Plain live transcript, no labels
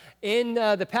In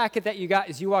the packet that you got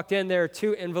as you walked in, there are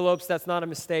 2 envelopes. That's not a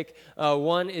mistake.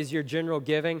 One is your general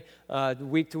giving,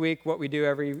 week to week, what we do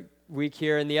every week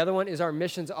here. And the other one is our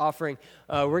missions offering.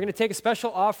 We're going to take a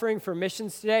special offering for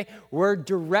missions today. We're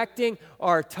directing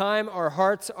our time, our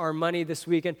hearts, our money this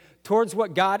weekend towards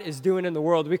what God is doing in the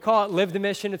world. We call it Live the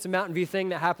Mission. It's a Mountain View thing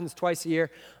that happens twice a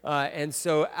year. And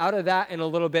so out of that in a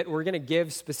little bit, we're going to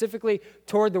give specifically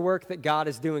toward the work that God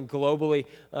is doing globally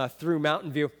through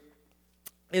Mountain View.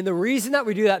 And the reason that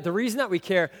we do that, the reason that we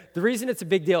care, the reason it's a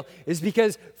big deal is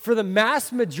because for the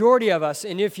mass majority of us,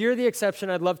 and if you're the exception,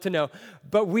 I'd love to know,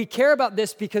 but we care about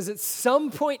this because at some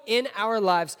point in our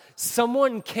lives,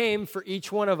 someone came for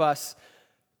each one of us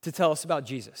to tell us about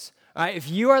Jesus. All right, if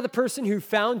you are the person who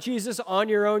found Jesus on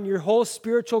your own, your whole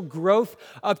spiritual growth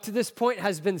up to this point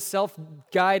has been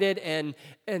self-guided and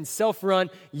self-run.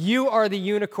 You are the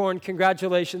unicorn.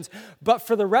 Congratulations. But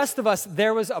for the rest of us,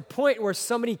 there was a point where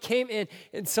somebody came in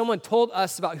and someone told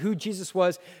us about who Jesus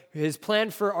was, his plan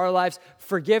for our lives,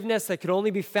 forgiveness that could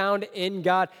only be found in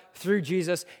God through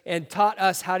Jesus, and taught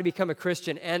us how to become a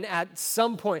Christian, and at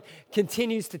some point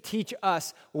continues to teach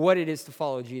us what it is to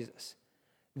follow Jesus.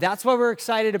 That's why we're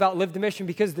excited about Live the Mission,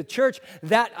 because the church,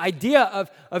 that idea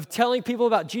of telling people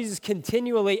about Jesus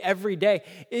continually every day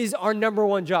is our number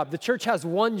one job. The church has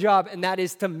one job, and that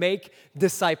is to make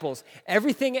disciples.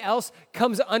 Everything else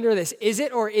comes under this. Is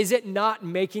it or is it not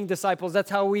making disciples? That's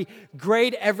how we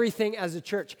grade everything as a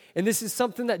church. And this is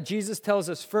something that Jesus tells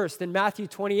us first in Matthew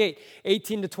 28,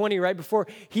 18 to 20, right before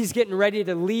he's getting ready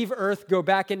to leave earth, go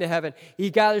back into heaven. He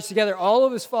gathers together all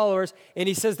of his followers, and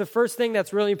he says the first thing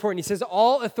that's really important. He says,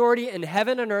 all authority in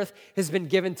heaven and earth has been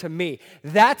given to me.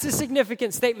 That's a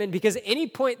significant statement, because any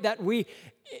point that we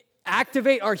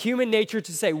activate our human nature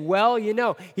to say, well,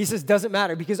 he says, doesn't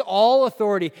matter, because all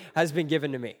authority has been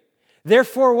given to me.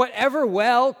 Therefore, whatever,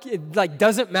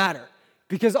 doesn't matter,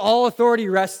 because all authority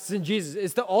rests in Jesus.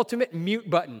 It's the ultimate mute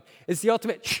button. It's the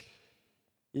ultimate shh.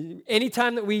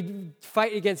 Anytime that we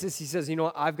fight against this, he says, you know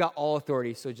what, I've got all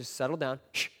authority, so just settle down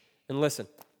shh, and listen.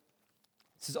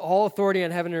 It says, all authority on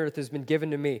heaven and earth has been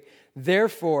given to me.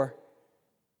 Therefore,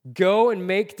 go and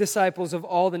make disciples of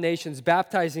all the nations,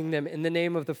 baptizing them in the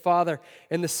name of the Father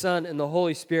and the Son and the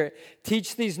Holy Spirit.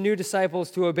 Teach these new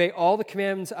disciples to obey all the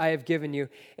commandments I have given you,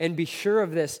 and be sure of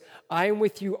this, I am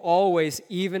with you always,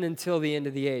 even until the end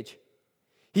of the age.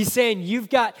 He's saying you've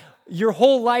got your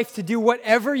whole life to do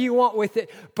whatever you want with it,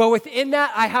 but within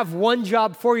that, I have one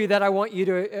job for you that I want you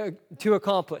to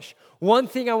accomplish. One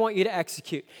thing I want you to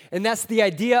execute, and that's the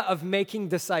idea of making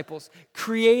disciples,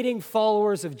 creating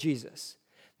followers of Jesus.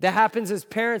 That happens as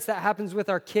parents, that happens with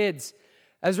our kids.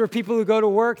 As we're people who go to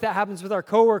work, that happens with our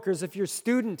coworkers. If you're a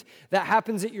student, that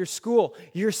happens at your school.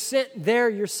 You're sent there,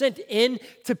 you're sent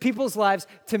into people's lives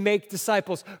to make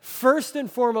disciples. First and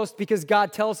foremost, because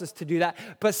God tells us to do that.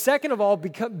 But second of all,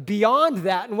 beyond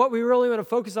that, and what we really want to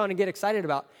focus on and get excited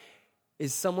about,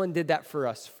 is someone did that for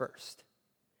us first.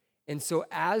 And so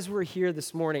as we're here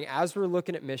this morning, as we're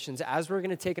looking at missions, as we're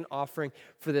going to take an offering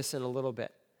for this in a little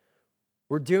bit,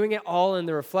 we're doing it all in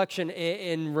the reflection,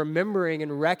 in remembering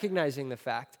and recognizing the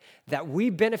fact that we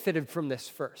benefited from this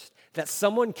first, that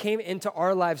someone came into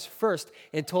our lives first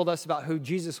and told us about who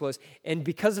Jesus was, and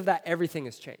because of that, everything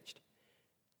has changed.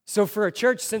 So for a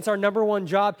church, since our number one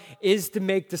job is to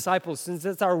make disciples, since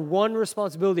that's our one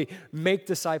responsibility, make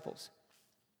disciples,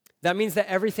 that means that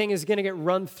everything is going to get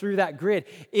run through that grid.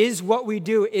 Is what we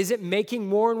do, is it making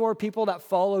more and more people that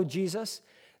follow Jesus?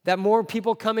 That more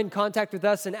people come in contact with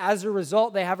us, and as a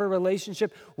result, they have a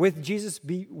relationship with Jesus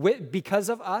because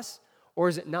of us? Or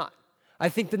is it not? I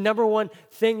think the number one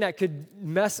thing that could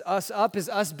mess us up is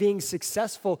us being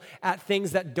successful at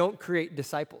things that don't create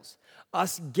disciples.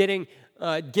 Us getting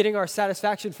our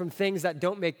satisfaction from things that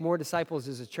don't make more disciples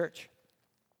as a church.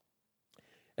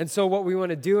 And so what we want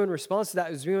to do in response to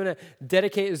that is we want to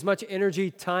dedicate as much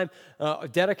energy, time,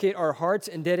 dedicate our hearts,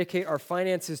 and dedicate our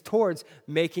finances towards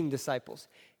making disciples.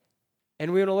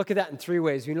 And we want to look at that in 3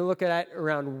 ways. We want to look at that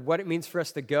around what it means for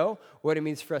us to go, what it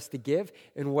means for us to give,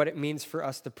 and what it means for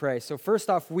us to pray. So first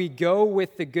off, we go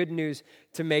with the good news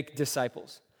to make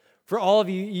disciples. For all of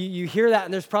you, you hear that,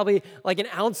 and there's probably like an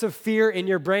ounce of fear in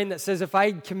your brain that says, if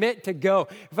I commit to go,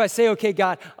 if I say, okay,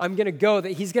 God, I'm going to go,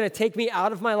 that he's going to take me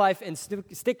out of my life and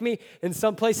stick me in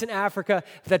some place in Africa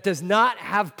that does not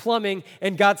have plumbing,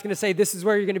 and God's going to say, this is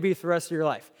where you're going to be for the rest of your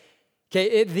life.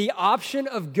 Okay, the option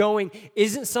of going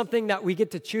isn't something that we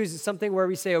get to choose. It's something where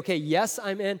we say, okay, yes,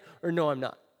 I'm in, or no, I'm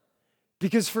not.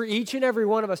 Because for each and every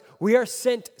one of us, we are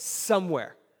sent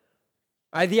somewhere.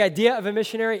 The idea of a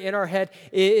missionary in our head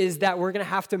is that we're going to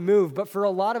have to move. But for a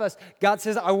lot of us, God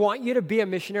says, I want you to be a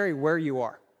missionary where you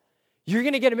are. You're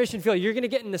going to get a mission field. You're going to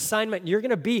get an assignment. You're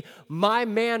going to be my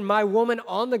man, my woman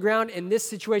on the ground in this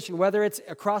situation, whether it's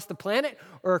across the planet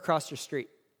or across your street.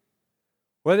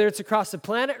 Whether it's across the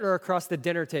planet or across the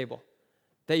dinner table.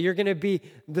 That you're going to be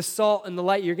the salt and the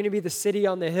light. You're going to be the city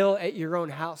on the hill at your own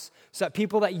house. So that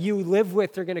people that you live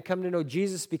with are going to come to know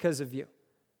Jesus because of you.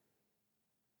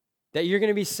 That you're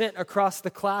going to be sent across the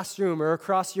classroom or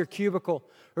across your cubicle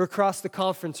or across the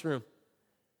conference room.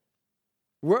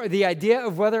 The idea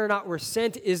of whether or not we're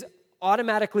sent is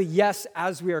automatically yes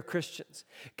as we are Christians.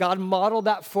 God modeled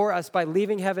that for us by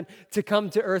leaving heaven to come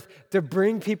to earth to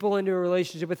bring people into a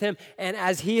relationship with him. And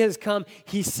as he has come,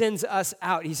 he sends us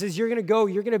out. He says, you're going to go,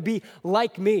 you're going to be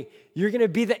like me. You're going to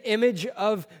be the image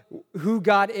of who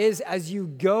God is as you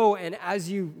go and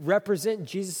as you represent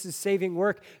Jesus' saving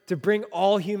work to bring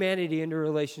all humanity into a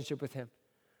relationship with him.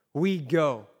 We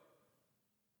go.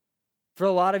 For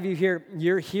a lot of you here,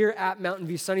 you're here at Mountain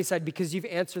View Sunnyside because you've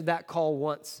answered that call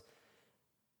once.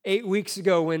 8 weeks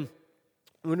ago when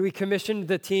we commissioned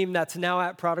the team that's now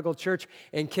at Prodigal Church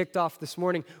and kicked off this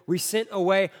morning, we sent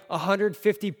away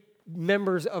 150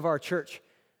 members of our church.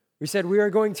 We said we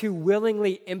are going to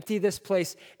willingly empty this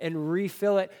place and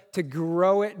refill it to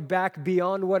grow it back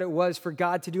beyond what it was for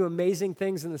God to do amazing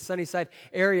things in the Sunnyside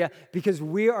area because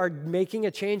we are making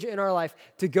a change in our life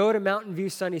to go to Mountain View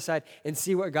Sunnyside and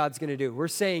see what God's going to do. We're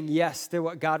saying yes to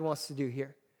what God wants to do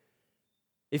here.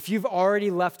 If you've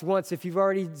already left once, if you've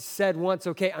already said once,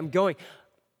 okay, I'm going,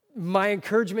 my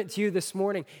encouragement to you this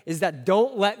morning is that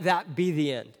don't let that be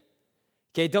the end.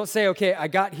 Okay, don't say, okay, I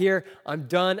got here, I'm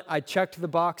done, I checked the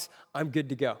box, I'm good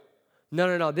to go.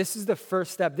 No. This is the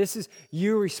first step. This is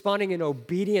you responding in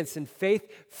obedience and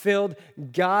faith-filled,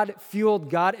 God-fueled,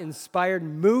 God-inspired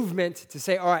movement to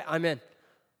say, all right, I'm in.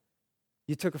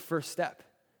 You took a first step.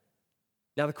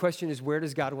 Now the question is, where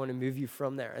does God want to move you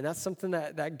from there? And that's something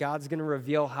that God's going to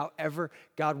reveal however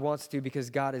God wants to because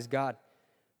God is God.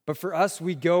 But for us,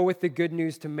 we go with the good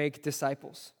news to make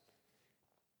disciples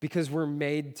because we're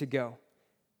made to go.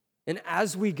 And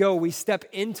as we go, we step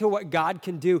into what God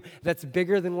can do that's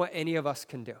bigger than what any of us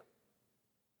can do.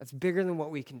 That's bigger than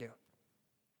what we can do.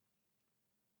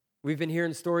 We've been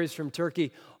hearing stories from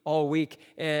Turkey all week,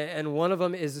 and one of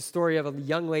them is the story of a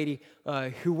young lady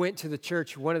who went to the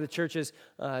church, one of the churches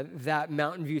that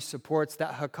Mountain View supports,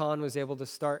 that Hakan was able to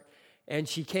start. And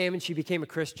she came and she became a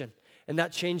Christian. And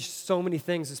that changed so many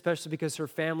things, especially because her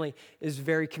family is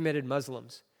very committed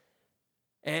Muslims.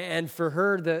 And for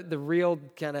her, the real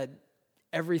kind of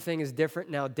everything is different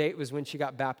now date was when she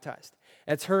got baptized.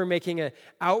 That's her making an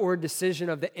outward decision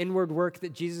of the inward work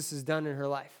that Jesus has done in her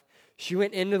life. She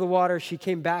went into the water, she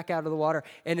came back out of the water,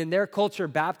 and in their culture,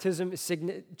 baptism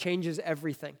changes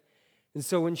everything. And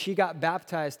so when she got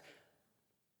baptized,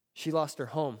 she lost her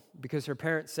home because her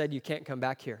parents said, you can't come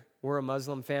back here. We're a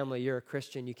Muslim family, you're a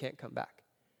Christian, you can't come back.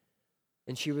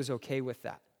 And she was okay with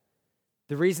that.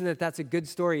 The reason that that's a good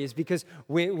story is because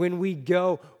when we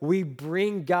go, we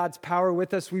bring God's power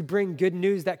with us. We bring good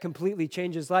news that completely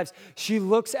changes lives. She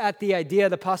looks at the idea,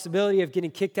 the possibility of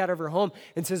getting kicked out of her home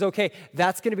and says, okay,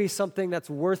 that's going to be something that's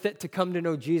worth it to come to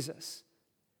know Jesus.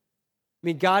 I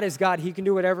mean, God is God. He can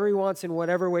do whatever he wants in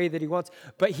whatever way that he wants,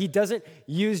 but he doesn't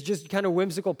use just kind of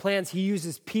whimsical plans. He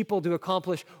uses people to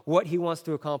accomplish what he wants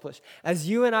to accomplish. As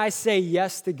you and I say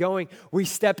yes to going, we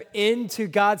step into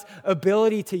God's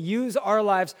ability to use our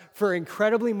lives for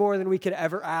incredibly more than we could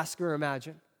ever ask or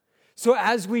imagine. So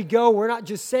as we go, we're not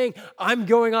just saying, I'm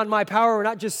going on my power. We're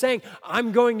not just saying,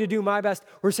 I'm going to do my best.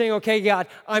 We're saying, okay, God,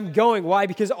 I'm going. Why?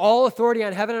 Because all authority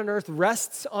on heaven and earth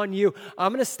rests on you.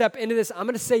 I'm going to step into this. I'm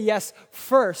going to say yes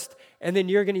first, and then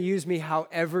you're going to use me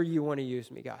however you want to use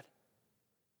me, God.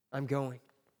 I'm going.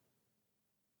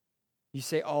 You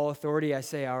say all authority, I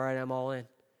say, all right, I'm all in.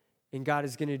 And God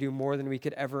is going to do more than we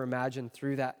could ever imagine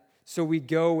through that. So we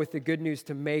go with the good news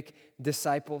to make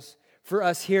disciples. For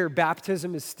us here,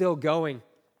 baptism is still going.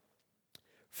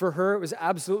 For her, it was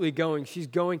absolutely going. She's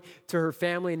going to her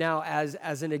family now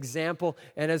as an example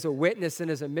and as a witness and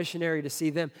as a missionary to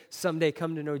see them someday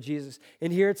come to know Jesus.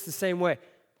 And here it's the same way.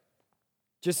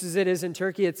 Just as it is in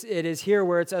Turkey, it is here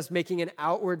where it's us making an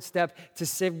outward step to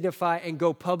signify and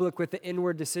go public with the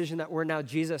inward decision that we're now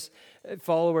Jesus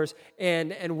followers.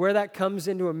 And where that comes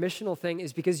into a missional thing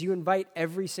is because you invite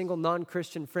every single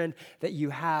non-Christian friend that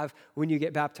you have when you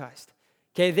get baptized.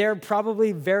 Okay, they're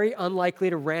probably very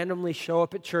unlikely to randomly show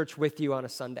up at church with you on a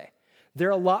Sunday. They're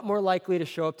a lot more likely to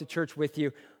show up to church with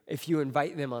you if you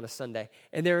invite them on a Sunday.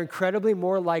 And they're incredibly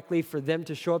more likely for them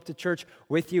to show up to church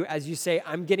with you as you say,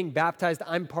 I'm getting baptized,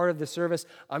 I'm part of the service,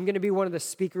 I'm going to be one of the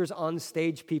speakers on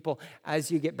stage people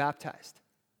as you get baptized.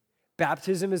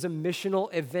 Baptism is a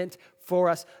missional event for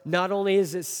us. Not only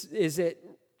is it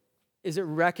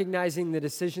recognizing the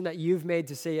decision that you've made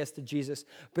to say yes to Jesus,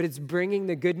 but it's bringing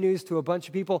the good news to a bunch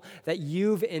of people that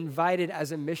you've invited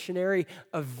as a missionary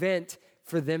event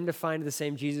for them to find the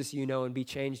same Jesus you know and be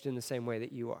changed in the same way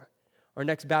that you are. Our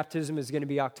next baptism is going to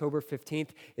be October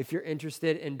 15th. If you're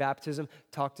interested in baptism,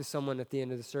 talk to someone at the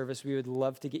end of the service. We would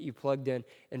love to get you plugged in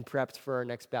and prepped for our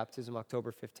next baptism,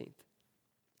 October 15th.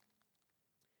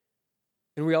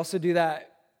 And we also do that.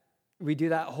 We do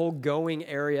that whole going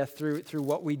area through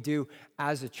what we do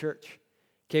as a church.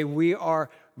 Okay, we are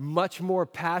much more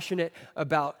passionate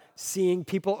about seeing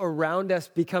people around us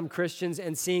become Christians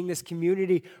and seeing this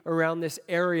community around this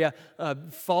area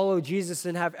follow Jesus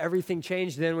and have everything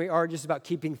changed than we are just about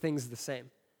keeping things the same.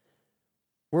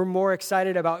 We're more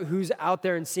excited about who's out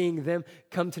there and seeing them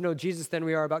come to know Jesus than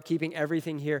we are about keeping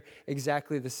everything here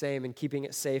exactly the same and keeping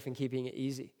it safe and keeping it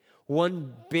easy.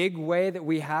 One big way that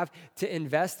we have to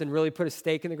invest and really put a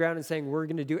stake in the ground and saying we're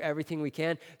going to do everything we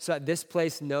can so that this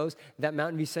place knows that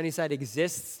Mountain View Sunnyside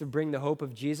exists to bring the hope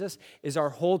of Jesus is our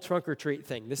whole trunk or treat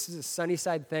thing. This is a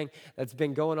Sunnyside thing that's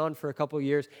been going on for a couple of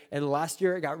years, and last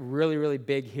year it got really, really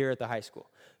big here at the high school.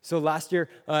 So last year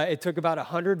it took about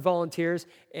 100 volunteers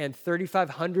and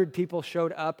 3,500 people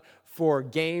showed up for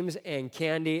games and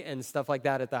candy and stuff like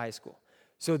that at the high school.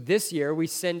 So this year, we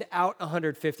send out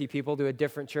 150 people to a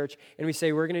different church, and we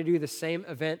say, we're going to do the same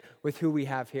event with who we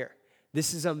have here.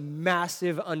 This is a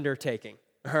massive undertaking,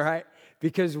 all right?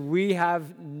 Because we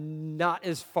have not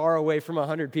as far away from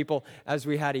 100 people as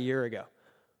we had a year ago,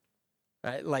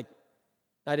 right? Like,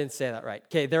 I didn't say that right.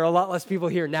 Okay, there are a lot less people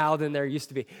here now than there used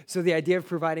to be. So the idea of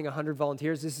providing 100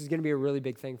 volunteers, this is going to be a really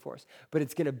big thing for us. But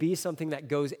it's going to be something that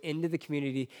goes into the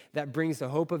community, that brings the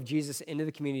hope of Jesus into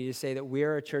the community to say that we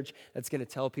are a church that's going to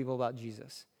tell people about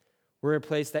Jesus. We're a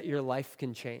place that your life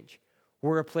can change.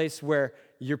 We're a place where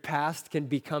your past can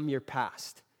become your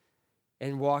past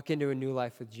and walk into a new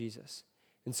life with Jesus.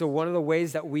 And so one of the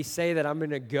ways that we say that I'm going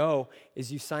to go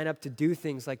is you sign up to do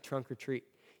things like trunk or treat.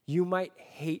 You might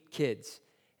hate kids.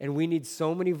 And we need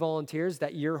so many volunteers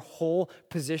that your whole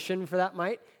position for that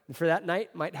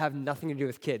night might have nothing to do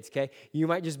with kids, okay? You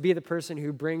might just be the person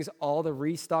who brings all the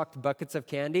restocked buckets of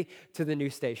candy to the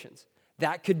new stations.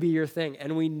 That could be your thing,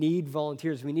 and we need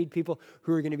volunteers. We need people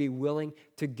who are going to be willing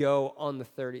to go on the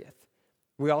 30th.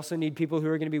 We also need people who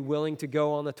are going to be willing to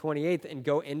go on the 28th and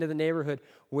go into the neighborhood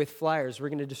with flyers. We're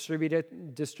going to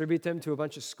distribute them to a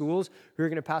bunch of schools who are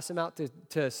going to pass them out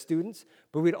to students.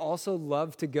 But we'd also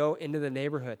love to go into the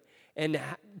neighborhood and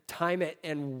time it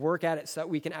and work at it so that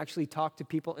we can actually talk to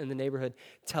people in the neighborhood,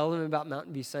 tell them about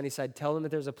Mountain View Sunnyside, tell them that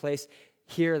there's a place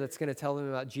here that's going to tell them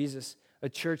about Jesus, a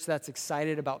church that's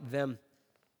excited about them.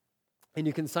 And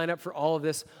you can sign up for all of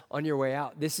this on your way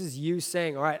out. This is you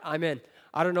saying, all right, I'm in.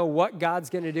 I don't know what God's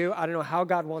going to do. I don't know how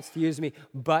God wants to use me,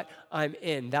 but I'm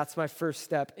in. That's my first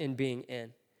step in being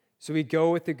in. So we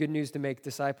go with the good news to make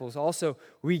disciples. Also,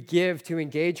 we give to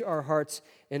engage our hearts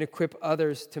and equip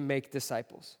others to make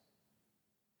disciples.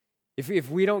 If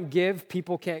we don't give,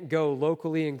 people can't go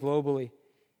locally and globally.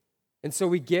 And so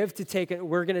we give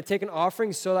we're going to take an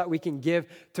offering so that we can give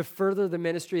to further the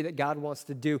ministry that God wants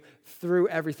to do through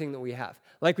everything that we have.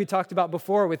 Like we talked about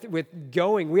before with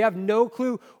going, we have no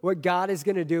clue what God is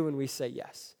going to do when we say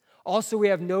yes. Also, we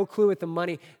have no clue with the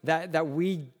money that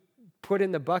we put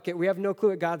in the bucket. We have no clue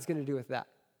what God's going to do with that.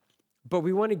 But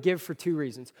we want to give for two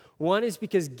reasons. One is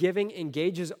because giving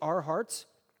engages our hearts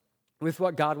with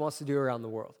what God wants to do around the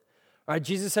world. All right,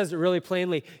 Jesus says it really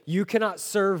plainly, you cannot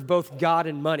serve both God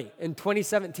and money. In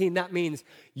 2017, that means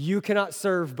you cannot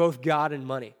serve both God and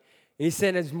money. And he's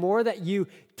saying it's more that you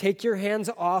take your hands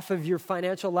off of your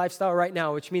financial lifestyle right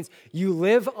now, which means you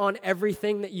live on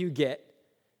everything that you get.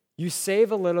 You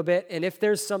save a little bit, and if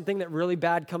there's something that really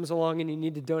bad comes along and you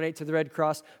need to donate to the Red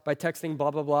Cross by texting blah,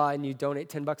 blah, blah, and you donate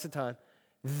 $10 a time,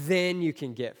 then you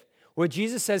can give. What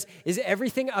Jesus says is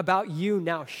everything about you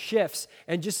now shifts,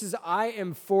 and just as I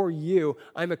am for you,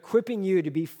 I'm equipping you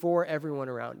to be for everyone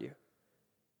around you.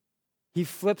 He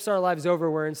flips our lives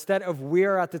over where instead of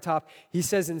we're at the top, he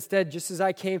says instead, just as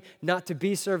I came not to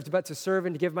be served, but to serve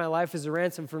and to give my life as a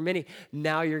ransom for many,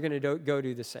 now you're going to go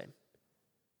do the same.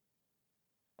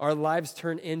 Our lives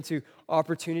turn into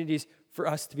opportunities for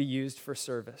us to be used for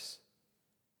service.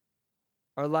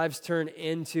 Our lives turn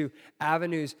into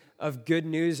avenues of good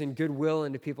news and goodwill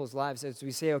into people's lives as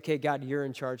we say, okay, God, you're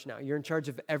in charge now. You're in charge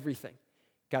of everything.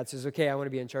 God says, okay, I want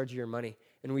to be in charge of your money.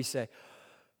 And we say,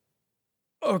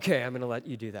 okay, I'm going to let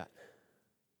you do that.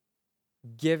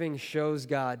 Giving shows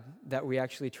God that we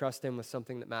actually trust him with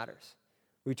something that matters.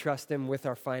 We trust him with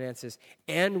our finances,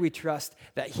 and we trust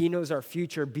that he knows our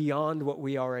future beyond what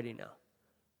we already know.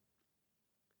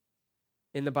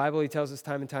 In the Bible, he tells us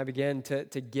time and time again to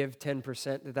give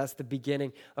 10%, that's the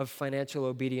beginning of financial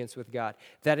obedience with God.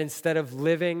 That instead of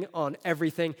living on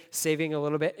everything, saving a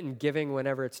little bit and giving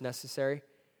whenever it's necessary,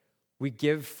 we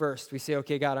give first. We say,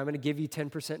 okay, God, I'm going to give you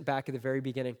 10% back at the very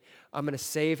beginning. I'm going to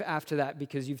save after that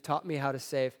because you've taught me how to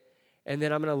save. And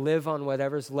then I'm going to live on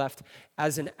whatever's left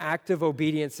as an act of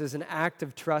obedience, as an act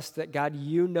of trust that, God,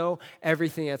 you know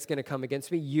everything that's going to come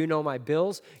against me. You know my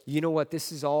bills. You know what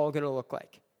this is all going to look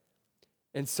like.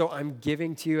 And so I'm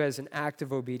giving to you as an act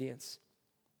of obedience.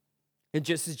 And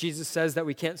just as Jesus says that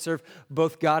we can't serve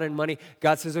both God and money,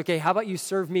 God says, okay, how about you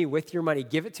serve me with your money?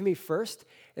 Give it to me first,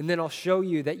 and then I'll show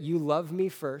you that you love me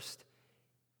first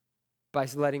by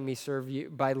letting me serve you,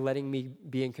 by letting me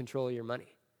be in control of your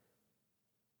money.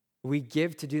 We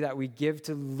give to do that. We give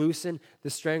to loosen the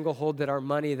stranglehold that our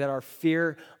money, that our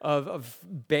fear of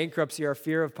bankruptcy, our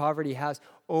fear of poverty has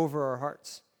over our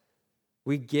hearts.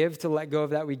 We give to let go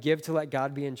of that. We give to let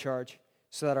God be in charge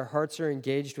so that our hearts are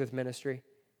engaged with ministry.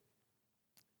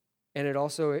 And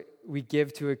we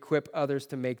give to equip others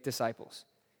to make disciples.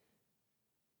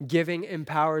 Giving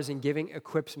empowers and giving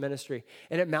equips ministry.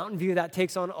 And at Mountain View, that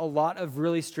takes on a lot of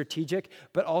really strategic,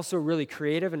 but also really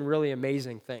creative and really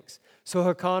amazing things. So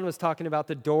Hakan was talking about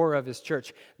the door of his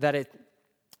church, that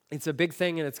it's a big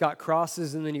thing and it's got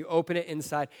crosses, and then you open it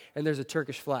inside and there's a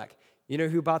Turkish flag. You know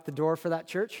who bought the door for that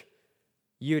church?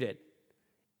 You did.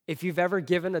 If you've ever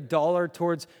given $1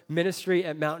 towards ministry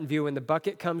at Mountain View, when the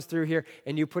bucket comes through here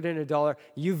and you put in $1,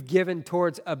 you've given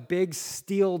towards a big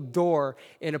steel door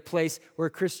in a place where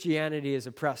Christianity is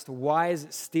oppressed. Why is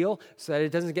it steel? So that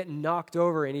it doesn't get knocked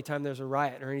over anytime there's a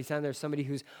riot or anytime there's somebody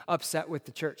who's upset with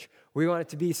the church. We want it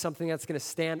to be something that's going to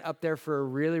stand up there for a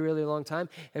really, really long time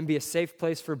and be a safe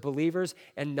place for believers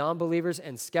and non-believers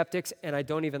and skeptics. And I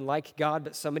don't even like God,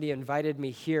 but somebody invited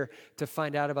me here to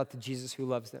find out about the Jesus who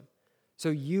loves them. So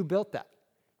you built that.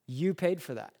 You paid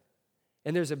for that.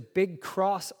 And there's a big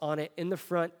cross on it in the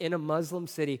front in a Muslim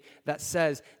city that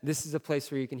says this is a place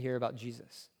where you can hear about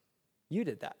Jesus. You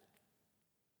did that.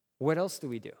 What else do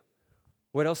we do?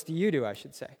 What else do you do, I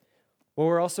should say? Well,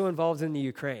 we're also involved in the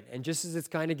Ukraine. And just as it's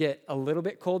kind of get a little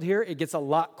bit cold here, it gets a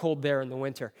lot cold there in the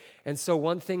winter. And so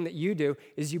one thing that you do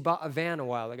is you bought a van a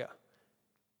while ago.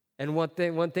 And one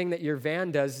thing that your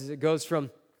van does is it goes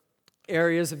from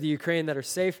areas of the Ukraine that are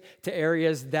safe to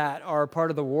areas that are part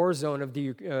of the war zone of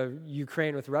the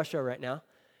Ukraine with Russia right now.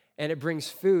 And it brings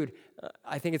food,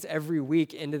 I think it's every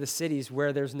week, into the cities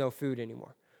where there's no food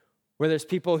anymore. Where there's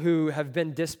people who have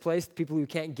been displaced, people who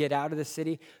can't get out of the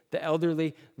city, the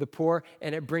elderly, the poor,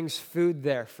 and it brings food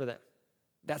there for them.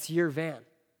 That's your van.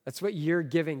 That's what your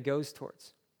giving goes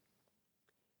towards.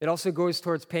 It also goes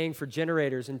towards paying for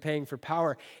generators and paying for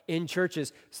power in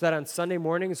churches so that on Sunday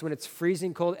mornings when it's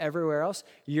freezing cold everywhere else,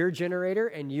 your generator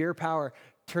and your power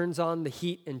turns on the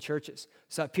heat in churches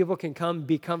so that people can come,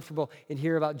 be comfortable, and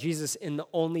hear about Jesus in the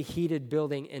only heated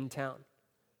building in town.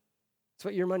 That's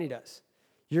what your money does.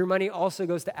 Your money also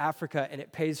goes to Africa and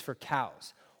it pays for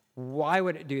cows. Why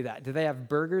would it do that? Do they have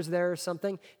burgers there or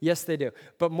something? Yes, they do.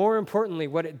 But more importantly,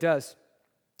 what it does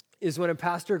is when a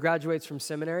pastor graduates from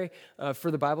seminary for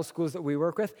the Bible schools that we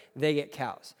work with, they get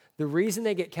cows. The reason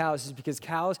they get cows is because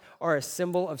cows are a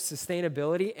symbol of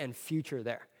sustainability and future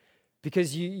there.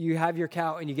 Because you have your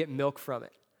cow and you get milk from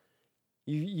it.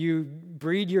 You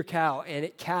breed your cow and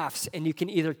it calves, and you can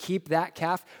either keep that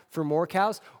calf for more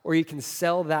cows or you can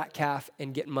sell that calf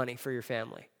and get money for your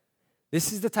family.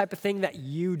 This is the type of thing that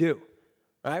you do.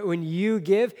 Right? When you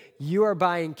give, you are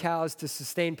buying cows to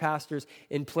sustain pastors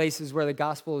in places where the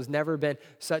gospel has never been,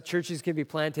 so that churches can be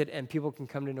planted and people can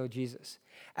come to know Jesus.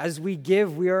 As we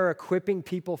give, we are equipping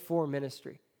people for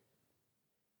ministry.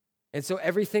 And so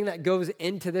everything that goes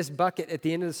into this bucket at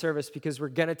the end of the service, because we're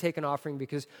going to take an offering,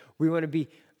 because we want to be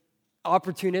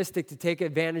opportunistic to take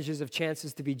advantages of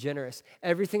chances to be generous.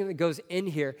 Everything that goes in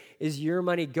here is your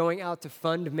money going out to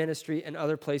fund ministry in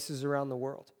other places around the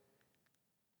world.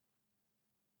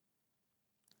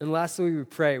 And lastly, we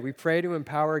pray. We pray to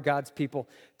empower God's people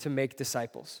to make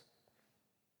disciples.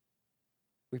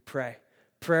 We pray.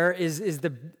 Prayer is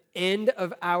the end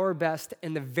of our best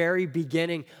and the very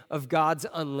beginning of God's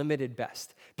unlimited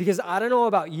best. Because I don't know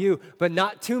about you, but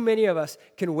not too many of us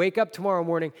can wake up tomorrow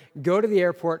morning, go to the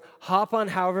airport, hop on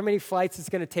however many flights it's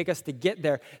going to take us to get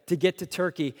there, to get to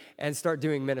Turkey, and start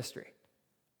doing ministry.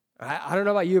 I don't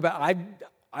know about you, but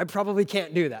I probably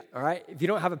can't do that, all right? If you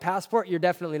don't have a passport, you're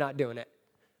definitely not doing it.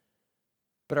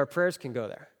 But our prayers can go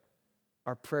there.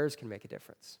 Our prayers can make a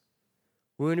difference.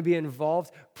 We want to be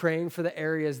involved praying for the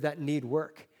areas that need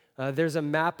work. There's a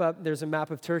map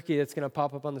of Turkey that's going to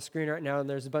pop up on the screen right now, and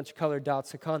there's a bunch of colored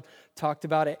dots. Hakan talked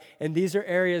about it. And these are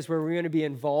areas where we're going to be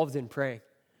involved in praying.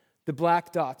 The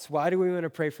black dots, why do we want to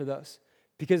pray for those?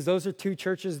 Because those are two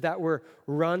churches that were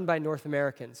run by North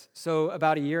Americans. So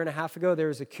about a year and a half ago, there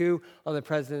was a coup on the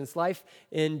president's life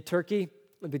in Turkey.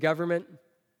 The government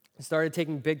started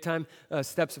taking big-time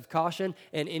steps of caution,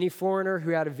 and any foreigner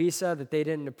who had a visa that they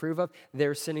didn't approve of, they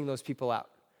were sending those people out.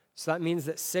 So that means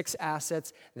that 6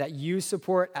 assets that you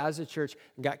support as a church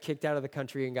got kicked out of the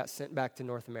country and got sent back to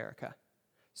North America.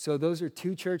 So those are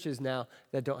 2 churches now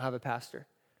that don't have a pastor.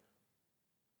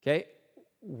 Okay?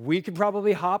 We could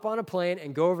probably hop on a plane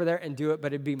and go over there and do it,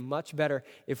 but it'd be much better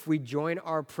if we join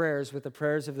our prayers with the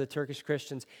prayers of the Turkish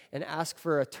Christians and ask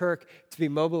for a Turk to be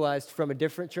mobilized from a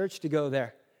different church to go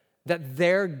there. That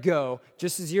their go,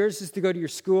 just as yours is to go to your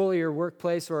school or your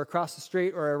workplace or across the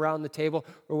street or around the table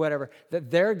or whatever, that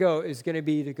their go is going to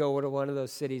be to go to one of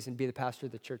those cities and be the pastor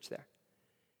of the church there.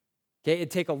 Okay,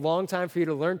 it'd take a long time for you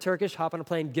to learn Turkish, hop on a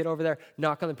plane, get over there,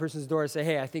 knock on the person's door and say,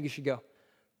 hey, I think you should go.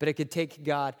 But it could take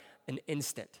God an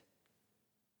instant.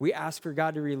 We ask for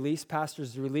God to release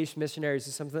pastors, to release missionaries.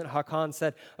 It's something that Hakan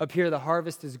said up here, the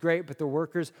harvest is great, but the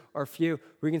workers are few.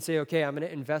 We can say, okay, I'm going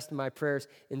to invest my prayers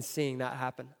in seeing that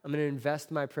happen. I'm going to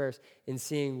invest my prayers in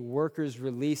seeing workers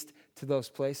released to those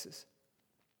places.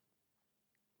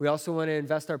 We also want to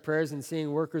invest our prayers in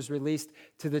seeing workers released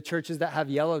to the churches that have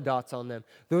yellow dots on them.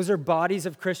 Those are bodies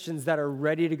of Christians that are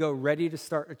ready to go, ready to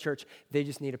start a church. They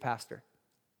just need a pastor.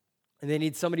 And they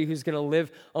need somebody who's going to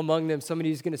live among them, somebody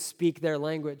who's going to speak their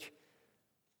language,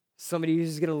 somebody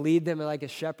who's going to lead them like a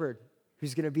shepherd,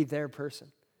 who's going to be their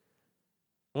person.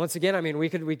 Once again, I mean, we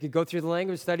could go through the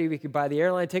language study, we could buy the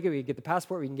airline ticket, we could get the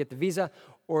passport, we can get the visa,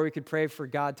 or we could pray for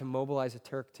God to mobilize a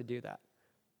Turk to do that.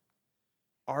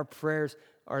 Our prayers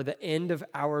are the end of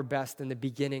our best and the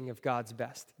beginning of God's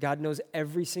best. God knows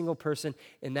every single person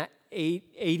in that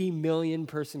 80 million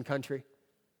person country.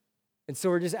 And so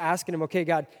we're just asking him, okay,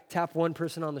 God, tap one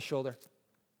person on the shoulder.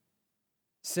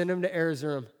 Send him to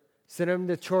Erzurum. Send him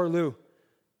to Çorlu.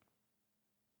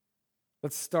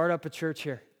 Let's start up a church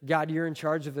here. God, you're in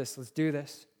charge of this. Let's do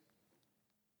this.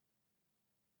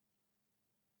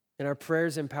 And our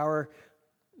prayers empower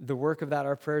the work of that.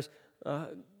 Our prayers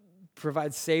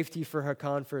provide safety for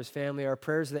Hakan, for his family. Our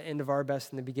prayers are the end of our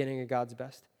best and the beginning of God's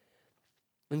best.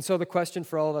 And so the question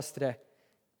for all of us today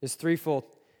is threefold.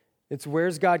 It's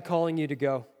where's God calling you to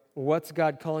go? What's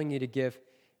God calling you to give?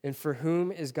 And for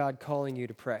whom is God calling you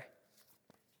to pray?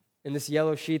 In this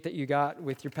yellow sheet that you got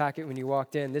with your packet when you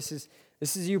walked in, this is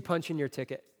you punching your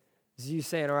ticket. This is you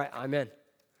saying, all right, I'm in.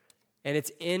 And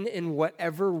it's in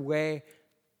whatever way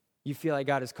you feel like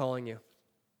God is calling you.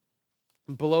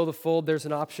 Below the fold, there's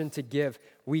an option to give.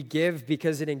 We give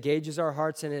because it engages our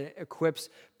hearts and it equips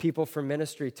people for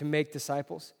ministry, to make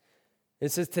disciples.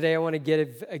 It says today I want to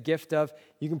give a gift of,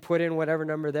 you can put in whatever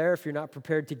number there. If you're not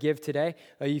prepared to give today,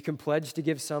 you can pledge to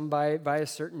give some by a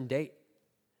certain date.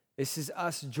 This is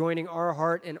us joining our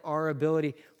heart and our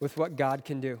ability with what God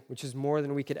can do, which is more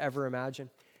than we could ever imagine.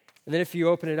 And then if you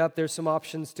open it up, there's some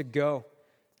options to go.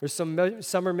 There's some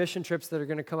summer mission trips that are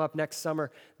going to come up next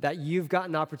summer that you've got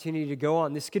an opportunity to go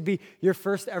on. This could be your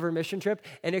first ever mission trip,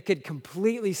 and it could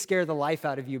completely scare the life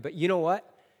out of you. But you know what?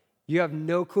 You have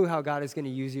no clue how God is going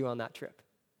to use you on that trip.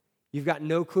 You've got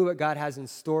no clue what God has in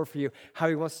store for you, how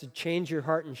he wants to change your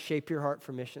heart and shape your heart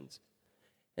for missions.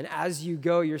 And as you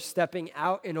go, you're stepping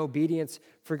out in obedience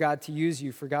for God to use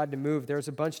you, for God to move. There's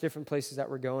a bunch of different places that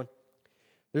we're going.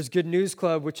 There's Good News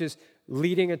Club, which is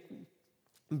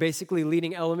basically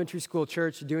leading elementary school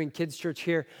church, doing kids church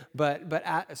here, but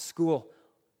at a school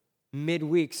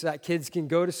midweek so that kids can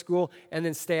go to school and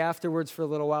then stay afterwards for a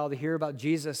little while to hear about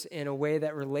Jesus in a way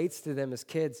that relates to them as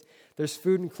kids. There's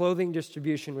food and clothing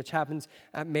distribution, which happens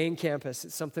at main campus.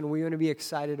 It's something we want to be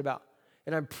excited about.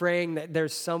 And I'm praying that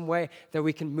there's some way that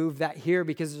we can move that here,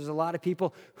 because there's a lot of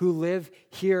people who live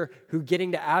here who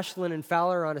getting to Ashland and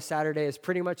Fowler on a Saturday is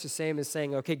pretty much the same as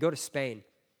saying, okay, go to Spain.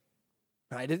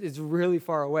 Right? It's really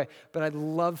far away, but I'd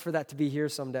love for that to be here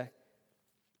someday.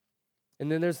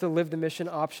 And then there's the Live the Mission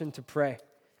option to pray.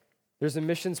 There's a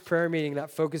missions prayer meeting that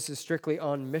focuses strictly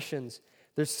on missions.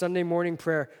 There's Sunday morning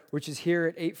prayer, which is here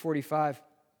at 8:45.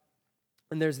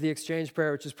 And there's the exchange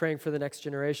prayer, which is praying for the next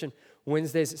generation,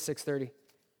 Wednesdays at 6:30.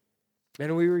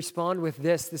 And we respond with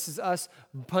this. This is us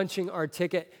punching our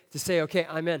ticket to say, okay,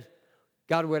 I'm in.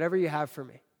 God, whatever you have for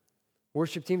me.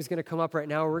 Worship team is going to come up right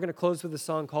now. We're going to close with a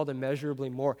song called Immeasurably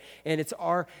More. And it's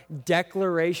our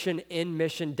declaration in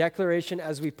mission, declaration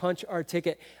as we punch our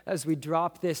ticket, as we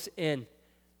drop this in,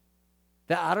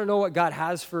 that I don't know what God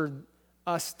has for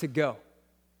us to go.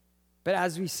 But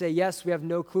as we say yes, we have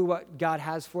no clue what God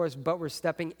has for us, but we're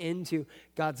stepping into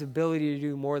God's ability to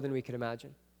do more than we could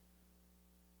imagine.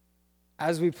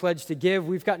 As we pledge to give,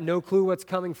 we've got no clue what's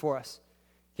coming for us.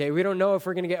 Okay, we don't know if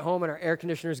we're going to get home and our air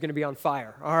conditioner is going to be on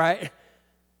fire, all right?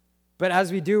 But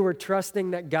as we do, we're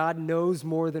trusting that God knows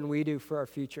more than we do for our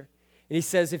future. And he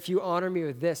says, if you honor me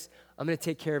with this, I'm going to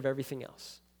take care of everything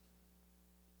else.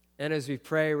 And as we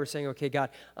pray, we're saying, okay,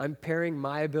 God, I'm pairing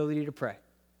my ability to pray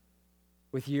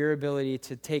with your ability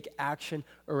to take action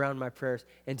around my prayers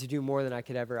and to do more than I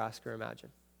could ever ask or imagine.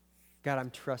 God, I'm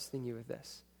trusting you with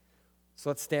this. So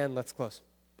let's stand, let's close.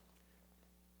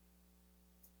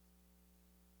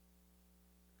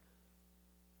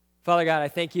 Father God, I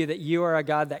thank you that you are a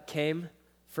God that came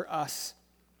for us.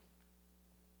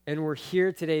 And we're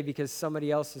here today because somebody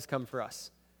else has come for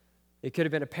us. It could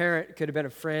have been a parent, it could have been a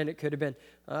friend, it could have been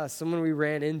someone we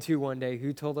ran into one day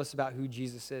who told us about who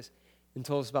Jesus is and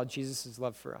told us about Jesus'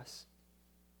 love for us.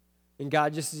 And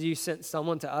God, just as you sent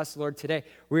someone to us, Lord, today,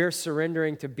 we are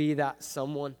surrendering to be that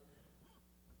someone,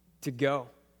 to go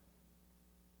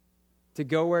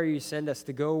where you send us,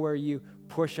 to go where you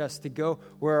push us, to go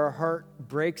where our heart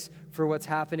breaks for what's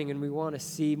happening, and we want to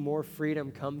see more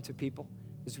freedom come to people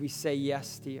as we say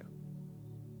yes to you.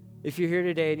 If you're here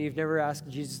today and you've never asked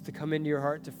Jesus to come into your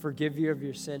heart, to forgive you of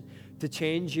your sin, to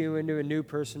change you into a new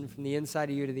person from the inside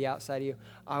of you to the outside of you,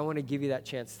 I want to give you that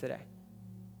chance today.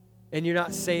 And you're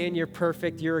not saying you're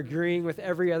perfect. You're agreeing with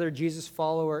every other Jesus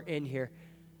follower in here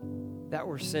that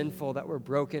we're sinful, that we're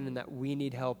broken, and that we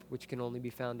need help, which can only be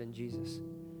found in Jesus.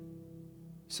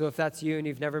 So if that's you and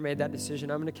you've never made that decision,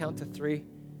 I'm going to count to 3.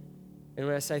 And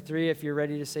when I say 3, if you're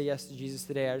ready to say yes to Jesus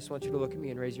today, I just want you to look at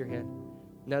me and raise your hand.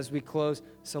 And as we close,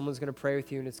 someone's going to pray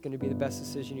with you, and it's going to be the best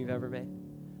decision you've ever made.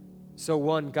 So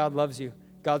 1, God loves you.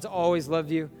 God's always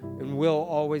loved you and will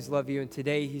always love you, and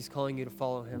today he's calling you to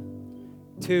follow him.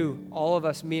 2, all of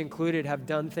us, me included, have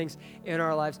done things in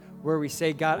our lives where we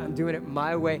say, God, I'm doing it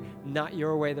my way, not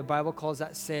your way. The Bible calls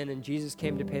that sin, and Jesus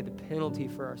came to pay the penalty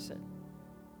for our sin.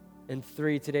 And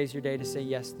 3, today's your day to say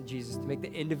yes to Jesus, to make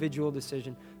the individual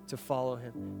decision to follow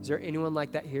him. Is there anyone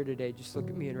like that here today? Just look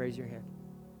at me and raise your hand.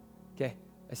 Okay,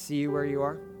 I see you where you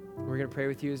are. We're going to pray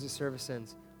with you as the service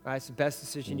ends. All right, it's the best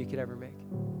decision you could ever make.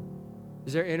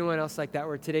 Is there anyone else like that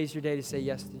where today's your day to say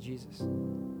yes to Jesus?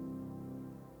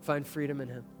 Find freedom in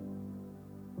him.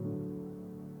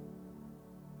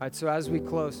 All right, so as we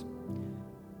close,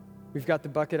 we've got the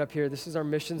bucket up here. This is our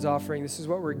missions offering. This is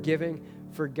what we're giving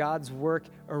for God's work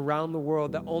around the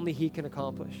world that only he can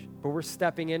accomplish. But we're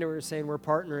stepping into it. We're saying we're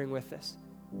partnering with this.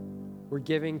 We're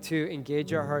giving to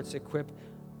engage our hearts, equip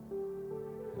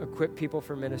people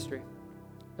for ministry.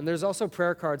 And there's also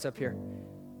prayer cards up here.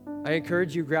 I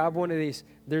encourage you, grab one of these.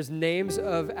 There's names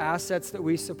of assets that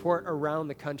we support around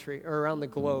the country or around the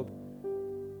globe.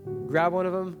 Grab one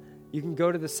of them. You can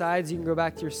go to the sides. You can go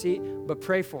back to your seat, but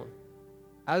pray for them.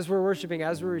 As we're worshiping,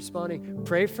 as we're responding,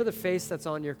 pray for the face that's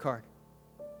on your card.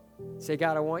 Say,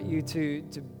 God, I want you to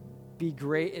be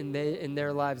great in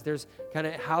their lives. There's kind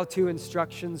of how-to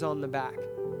instructions on the back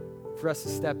for us to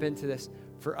step into this,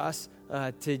 for us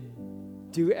to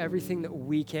do everything that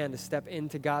we can to step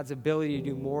into God's ability to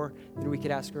do more than we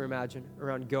could ask or imagine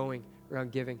around going,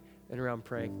 around giving, and around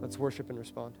praying. Let's worship and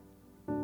respond.